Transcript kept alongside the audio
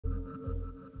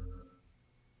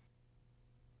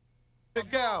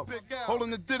Big Al,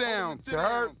 holding the D down. You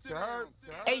heard?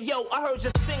 Hey yo, I heard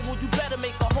your single, you better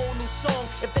make a whole new song.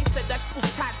 If they said that shit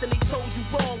was tight, then they told you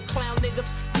wrong. Clown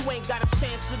niggas, you ain't got a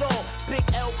chance at all. Big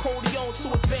L Codeon,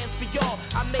 so advanced for y'all.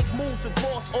 I make moves with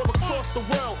boss all across the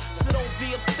world. So don't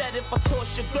be upset if I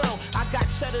toss your girl. I got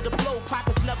cheddar to blow,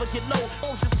 pockets never get low.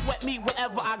 Hoes just sweat me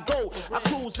wherever I go. I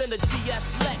cruise in the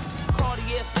GS Lex,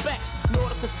 Cartier specs,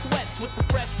 Nautica sweats with the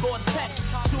fresh Gore-Tex.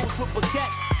 Shoes with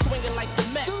baguettes, swinging like the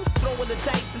Mets. Throwing the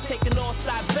dice and taking all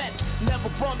side bets. Never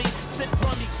bummy, sit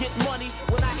bummy, get money.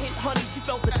 When I hit honey, she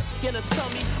felt the in her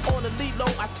tummy. On the Lilo,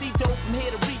 I see dope from here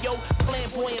to Rio.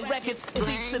 Flamboyant records,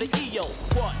 C to the EO.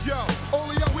 What? Yo,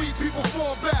 only our weak people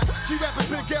fall back. G-rapping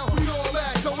Big L, we all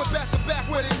that. Going back to back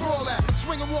where they roll at.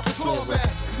 Swinging, walking, slow back.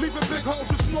 Leaving big holes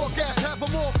with small gas. Have them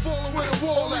all falling where the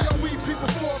wall at. Only our weak people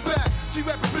fall back.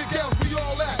 G-rapping Big L's, we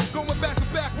all at. Going back to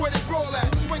back where they roll at.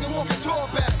 Swinging, walking, tall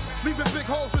back. Leaving big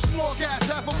holes with small gas.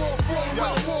 Have them all falling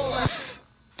where the wall at.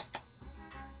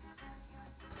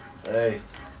 Hey.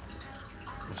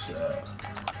 What's up?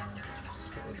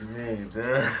 What do you mean,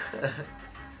 dude?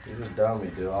 You just tell me,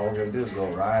 dude. All we're gonna do is go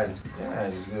ride. Yeah,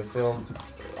 and you're gonna film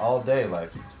all day,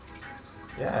 like.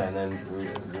 Yeah, and then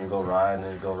we're gonna go ride, and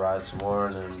then go ride some more,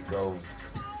 and then go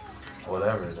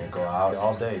whatever, and then go out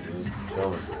all day, dude.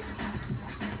 Filming.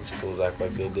 These fools act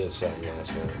like they did something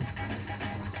last night.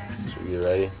 So you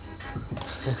ready?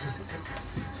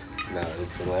 No,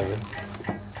 it's 11.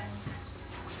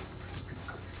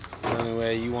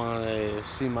 Anyway, you want to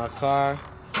see my car?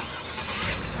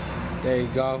 There you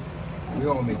go. We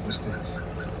all make mistakes,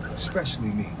 especially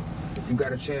me. If you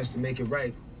got a chance to make it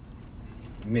right,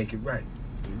 you make it right.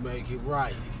 You make it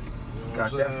right. You know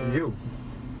Got that from you.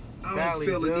 I don't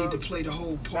feel the need to play the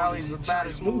whole part. Valley's the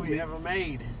baddest movie ever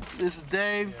made. This is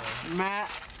Dave, Matt,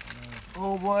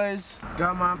 homeboys.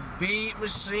 Got my beat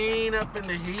machine up in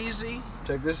the Heezy.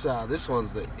 Check this out. This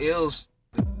one's the ill shit.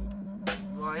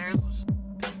 Well, here's some shit.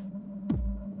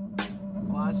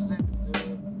 Watch this,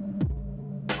 dude.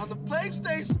 On the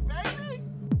PlayStation, baby!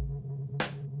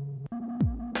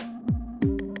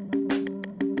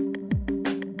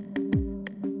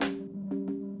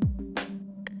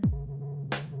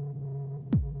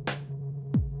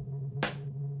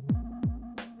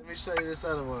 Let me show you this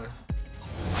other one.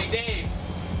 Hey Dave,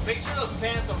 make sure those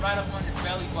pants are right up on your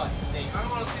belly button, Dave. I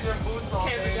don't want to see their boots all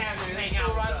day. Hang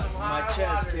out with us. My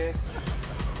chest, kid.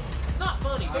 It's not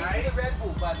funny, Thanks right? for the Red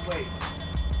Bull, by the way.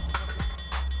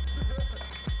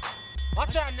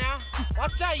 Watch out now.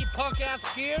 Watch out, you punk-ass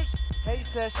skiers. Hate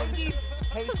session.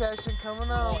 Hate session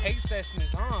coming on. Oh, hate session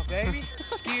is on, baby.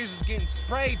 Skiers is getting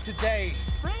sprayed today.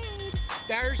 Sprayed?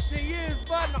 There she is,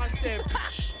 bud. And I said,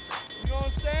 you know what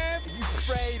I'm saying? You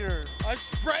sprayed her. I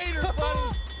sprayed her, bud. It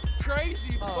was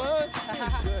crazy, bud.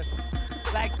 That's good.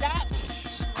 Like that.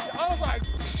 I was like,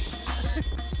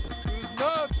 it was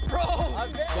nuts, bro.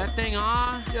 That thing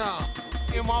on? Yeah.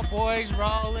 Get my boys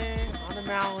rolling on the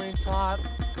mountain top,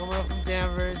 coming up from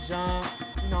Denver, jump.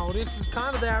 You know, this is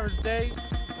kind of the average day.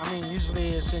 I mean, usually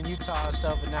it's in Utah and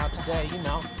stuff, but now today, you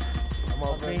know, I'm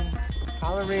over in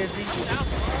Colorizzi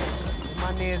with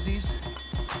my nizzies.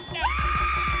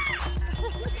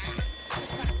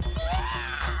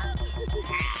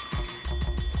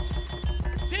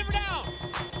 Simmer down.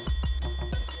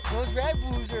 Those Red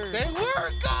Bulls are... They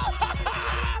work.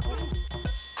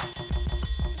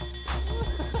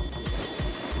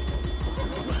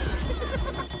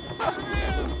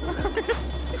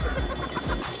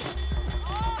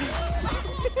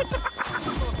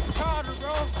 Harder,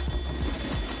 bro.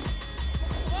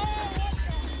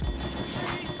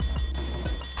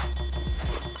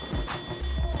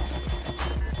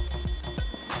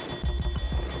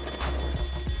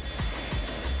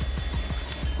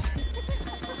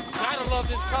 Gotta love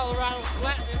this Colorado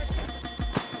flatness.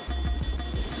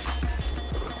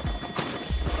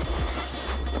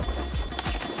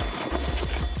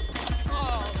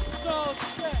 Oh, so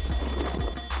sick.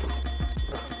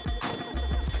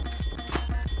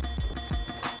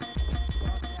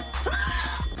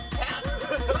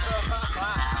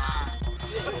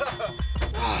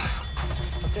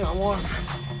 I think I want.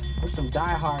 There's some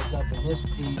diehards up in this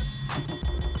piece.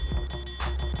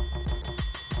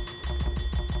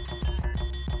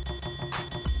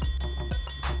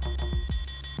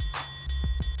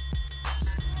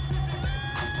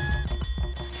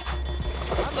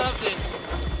 I love this.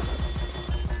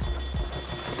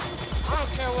 I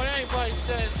don't care what anybody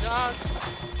says, dog.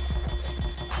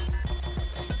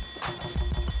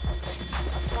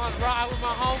 I want to ride with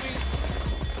my homies.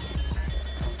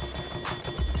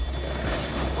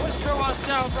 Always curl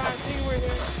myself, Brian T. We're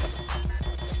here.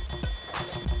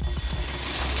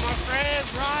 My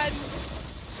friends riding.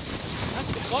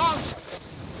 Bombs!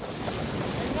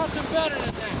 Ain't nothing better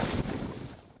than that.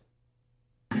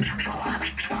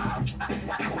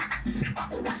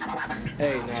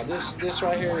 Hey, now this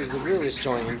right here is the realest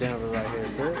joint in Denver right here,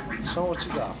 dude. Show what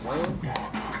you got, man. You know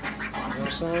what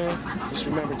I'm saying? Just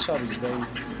remember Chubby's, baby.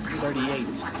 38.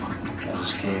 I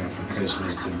just came for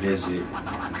Christmas to visit.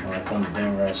 When I come to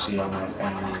Denver, I see all my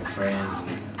family and friends.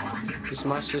 This is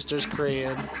my sister's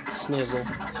crib, Snizzle.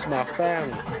 This is my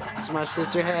family. This is my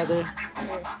sister Heather.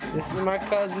 This is my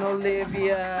cousin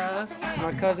Olivia.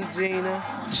 My cousin Gina.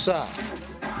 What's up?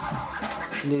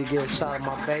 You need to get a shot of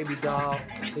my baby doll.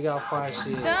 They got fire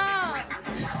shit. Stop.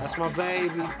 That's my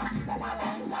baby.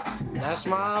 That's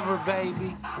my other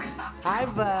baby. Hi,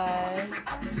 bud.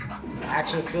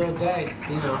 Action-filled day,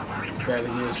 you know. Barely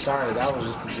getting started. That was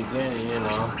just the beginning, you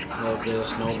know. A little bit of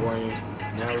snowboarding.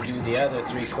 Now we do the other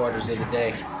 3/4 of the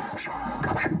day.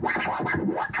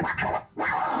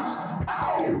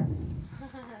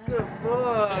 Good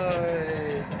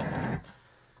boy.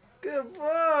 Good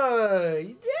boy.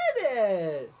 You did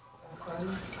it.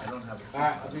 All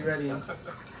right, I'll be ready in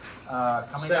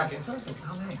second.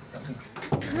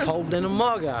 Cold than a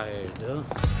mug out here, dude.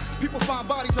 People find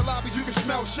bodies in lobbies, you can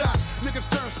smell shots. Niggas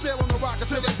turn stale on the rock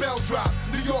until their bell drop.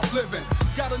 New York living,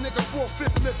 got a nigga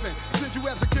 4/5 living. Send you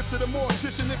as a gift to the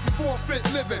mortician if you forfeit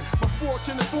living. My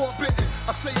fortune is forbidden.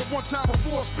 I say it one time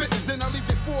before spitting, then I leave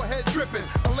your forehead dripping.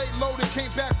 I laid low and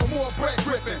came back for more bread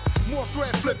gripping. More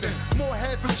thread flipping, more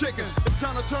head for chickens. It's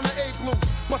time to turn the egg loose.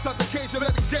 Bust out the cage and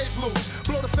let the gauge loose.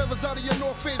 Blow the feathers out of your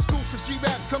North Face goose. It's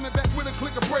G-Rap coming back with a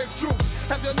click of brave troops.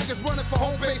 Have your niggas running for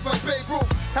home base like Babe Ruth.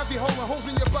 Have you holding holes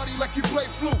in your body like you play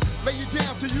flute. Lay you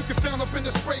down till you can found up in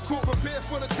the spray cool. Prepare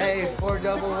for the Hey,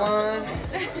 411.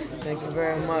 Thank you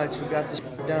very much. We got this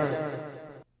done.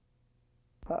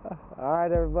 All right,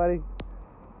 everybody.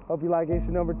 Hope you like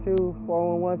issue number 2,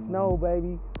 411 Snow,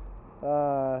 baby.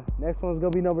 Next one's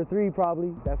gonna be number 3,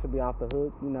 probably. That should be off the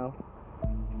hook, you know.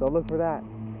 So look for that.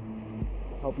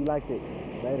 Hope you liked it.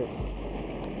 Later.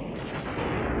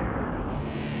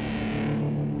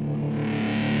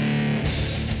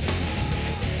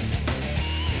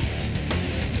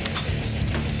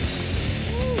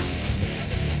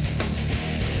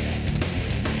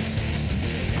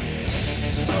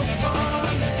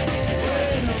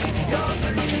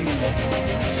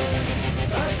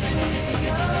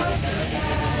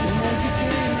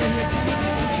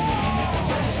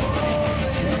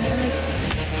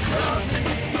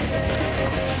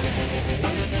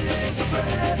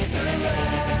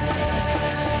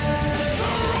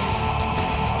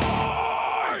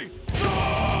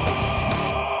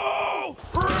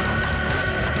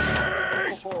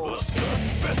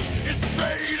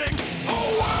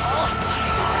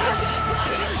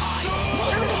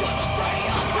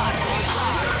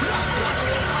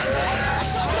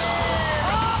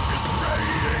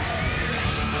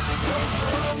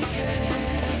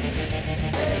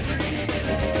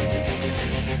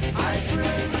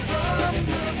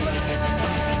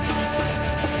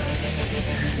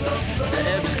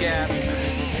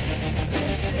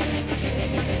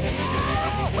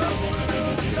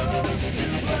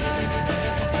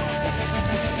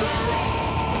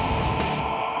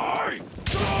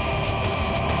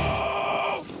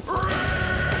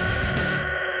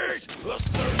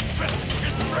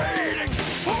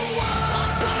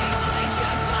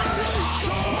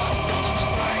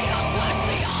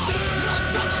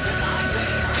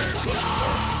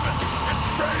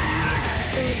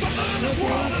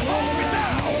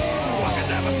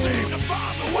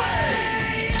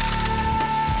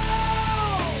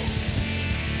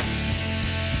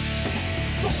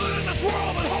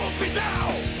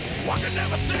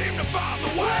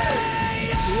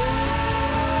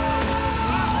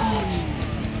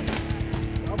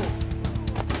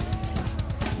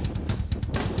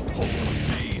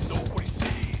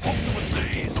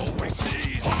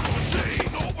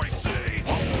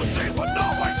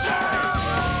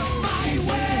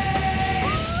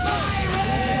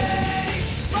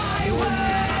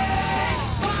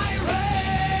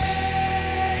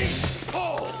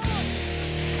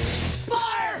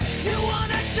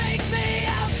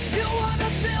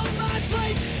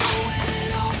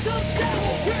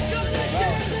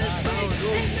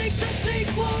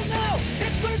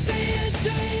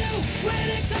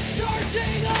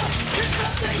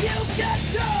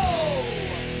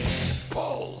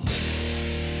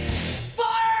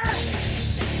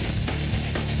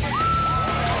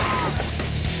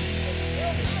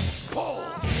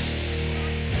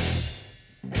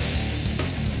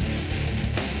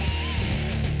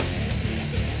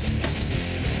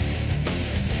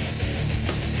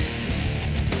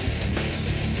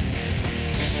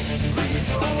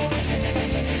 Leave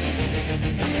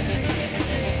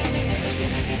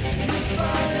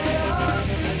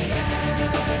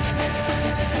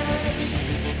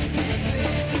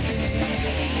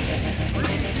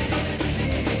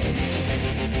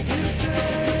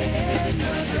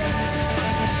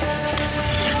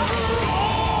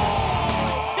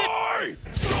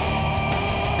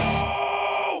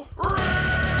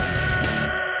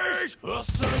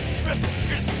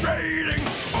purpose is fading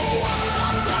away.